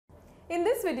In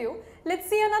this video, let's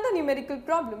see another numerical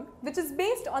problem which is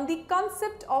based on the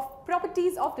concept of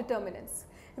properties of determinants.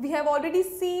 We have already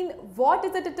seen what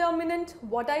is a determinant,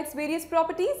 what are its various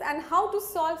properties and how to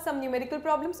solve some numerical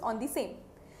problems on the same.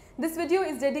 This video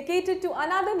is dedicated to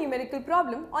another numerical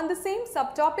problem on the same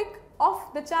subtopic of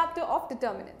the chapter of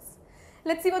determinants.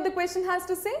 Let's see what the question has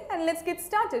to say and let's get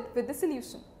started with the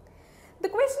solution. The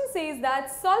question says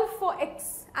that solve for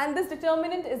x and this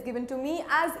determinant is given to me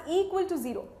as equal to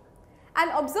 0. And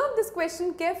observe this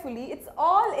question carefully, it's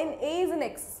all in a's and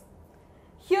x.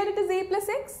 Here it is a plus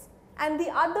x and the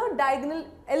other diagonal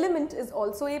element is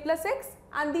also a plus x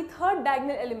and the third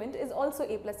diagonal element is also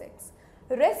a plus x.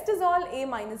 Rest is all a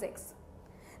minus x.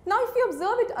 Now if you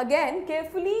observe it again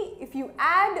carefully, if you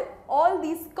add all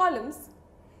these columns,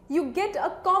 you get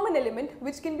a common element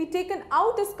which can be taken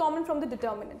out as common from the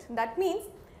determinant. That means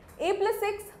a plus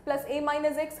x plus a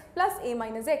minus x plus a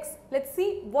minus x. Let's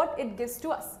see what it gives to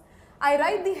us. I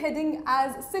write the heading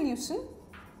as solution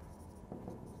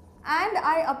and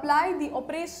I apply the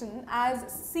operation as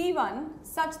C1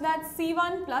 such that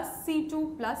C1 plus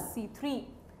C2 plus C3.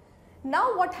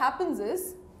 Now what happens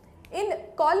is, in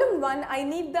column 1 I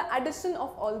need the addition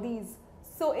of all these.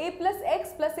 So a plus x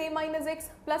plus a minus x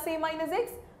plus a minus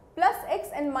x plus x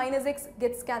and minus x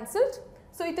gets cancelled.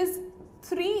 So it is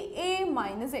 3a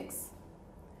minus x.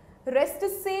 Rest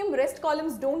is same, rest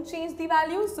columns don't change the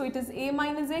values, so it is a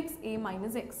minus x, a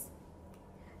minus x.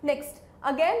 Next,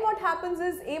 again what happens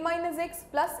is a minus x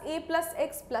plus a plus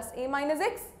x plus a minus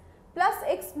x plus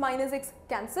x minus x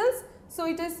cancels, so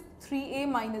it is 3a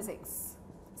minus x.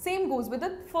 Same goes with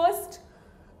the first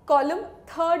column,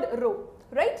 third row,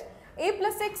 right? A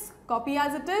plus x, copy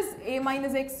as it is, a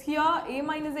minus x here, a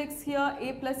minus x here,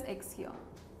 a plus x here.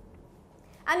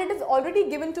 And it is already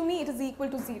given to me, it is equal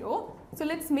to 0. So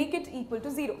let's make it equal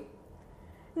to 0.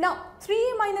 Now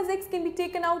 3a minus x can be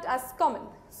taken out as common.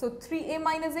 So 3a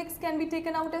minus x can be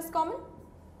taken out as common.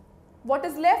 What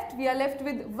is left? We are left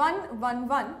with 1, 1,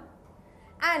 1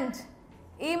 and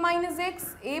a minus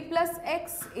x, a plus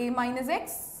x, a minus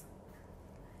x.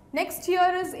 Next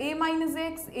here is a minus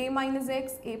x, a minus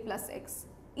x, a plus x.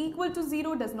 Equal to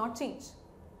 0 does not change.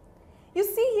 You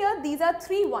see here these are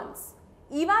 3 ones.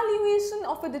 Evaluation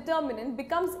of a determinant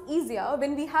becomes easier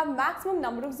when we have maximum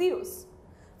number of zeros.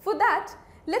 For that,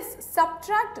 let's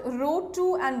subtract row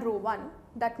 2 and row 1.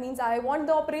 That means I want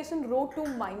the operation row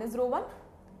 2 minus row 1.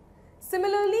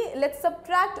 Similarly, let's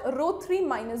subtract row 3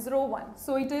 minus row 1.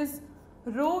 So it is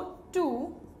row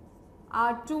 2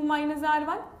 R2 minus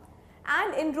R1.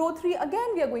 And in row 3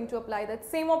 again we are going to apply that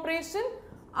same operation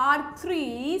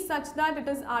R3 such that it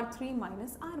is R3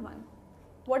 minus R1.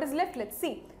 What is left? Let's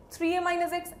see. 3a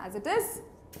minus x as it is.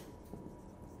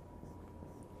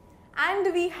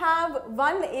 And we have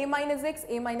 1a minus x,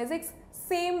 a minus x,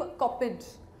 same copied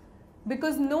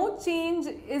because no change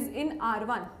is in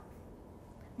R1.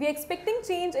 We are expecting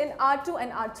change in R2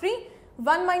 and R3.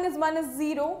 1 minus 1 is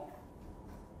 0.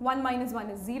 1 minus 1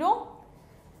 is 0.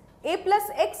 A plus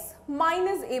x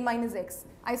minus a minus x.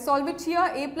 I solve it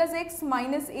here, a plus x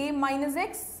minus a minus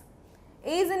x.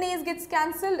 A's and a's gets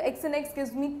cancelled, x and x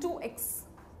gives me 2x.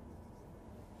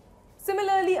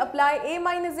 Similarly, apply a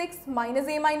minus x minus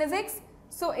a minus x.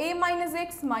 So a minus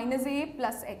x minus a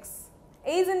plus x.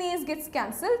 A's and a's gets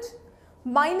cancelled.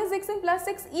 Minus x and plus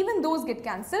x, even those get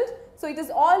cancelled. So it is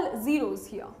all zeros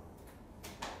here.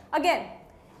 Again,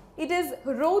 it is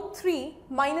row 3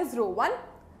 minus row 1.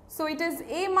 So it is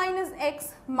a minus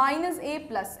x minus a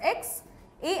plus x.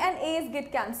 A and a's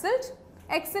get cancelled.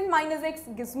 X and minus x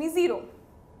gives me 0.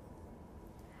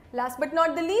 Last but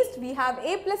not the least, we have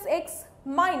a plus x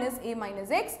minus a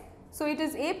minus x. So it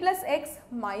is a plus x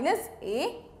minus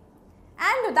a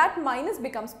and that minus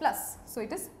becomes plus. So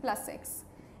it is plus x.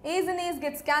 A's and a's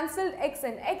gets cancelled, x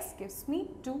and x gives me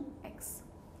 2x.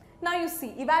 Now you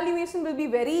see evaluation will be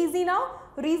very easy now.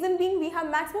 Reason being we have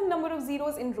maximum number of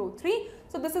zeros in row 3.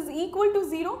 So this is equal to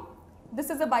 0. This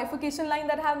is a bifurcation line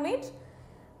that I have made.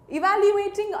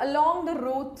 Evaluating along the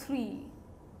row 3.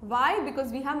 Why?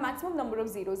 Because we have maximum number of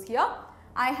zeros here.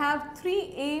 I have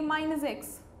 3a minus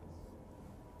x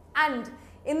and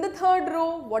in the third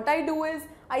row what I do is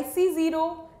I see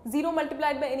 0, 0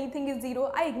 multiplied by anything is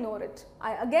 0, I ignore it.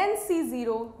 I again see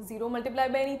 0, 0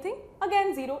 multiplied by anything,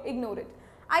 again 0, ignore it.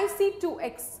 I see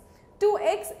 2x.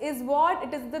 2x is what?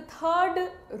 It is the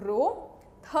third row,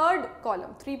 third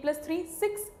column, 3 plus 3,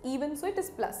 6 even, so it is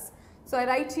plus. So I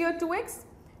write here 2x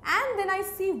and then I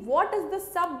see what is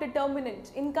the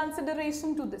subdeterminant in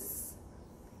consideration to this.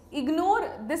 Ignore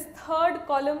this third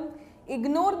column,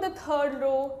 ignore the third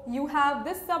row, you have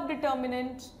this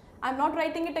subdeterminant. I am not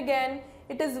writing it again,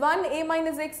 it is 1 a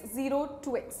minus x 0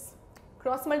 2x.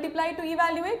 Cross multiply to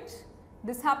evaluate.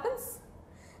 This happens.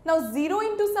 Now 0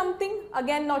 into something,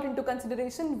 again not into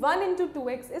consideration. 1 into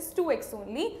 2x is 2x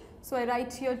only. So I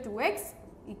write here 2x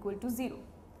equal to 0.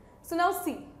 So now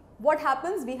see what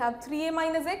happens. We have 3a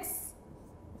minus x.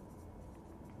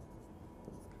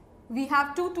 We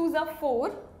have 2 2s are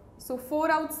 4. So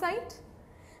 4 outside.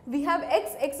 We have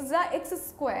x is a x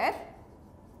square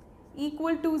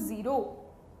equal to 0.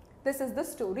 This is the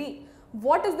story.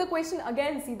 What is the question?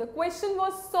 Again, see, the question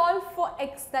was solve for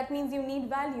x. That means you need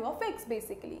value of x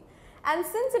basically. And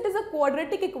since it is a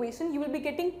quadratic equation, you will be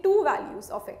getting two values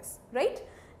of x, right?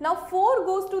 Now 4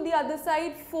 goes to the other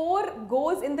side, 4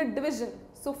 goes in the division.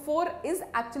 So 4 is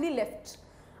actually left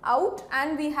out,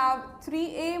 and we have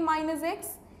 3a minus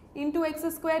x into x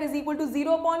square is equal to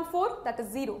 0 upon 4, that is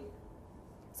 0.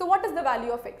 So what is the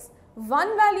value of x?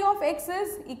 One value of x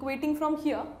is equating from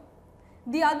here.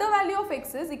 The other value of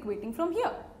x is equating from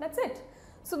here. That's it.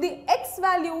 So the x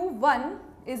value 1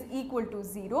 is equal to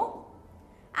 0,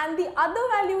 and the other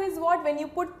value is what? When you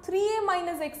put 3a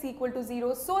minus x equal to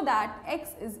 0, so that x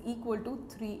is equal to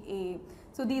 3a.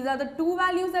 So these are the two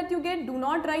values that you get. Do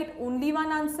not write only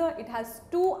one answer. It has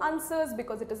two answers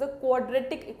because it is a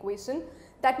quadratic equation.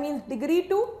 That means degree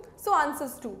 2. So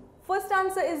answers 2. First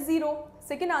answer is 0.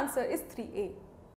 Second answer is 3a.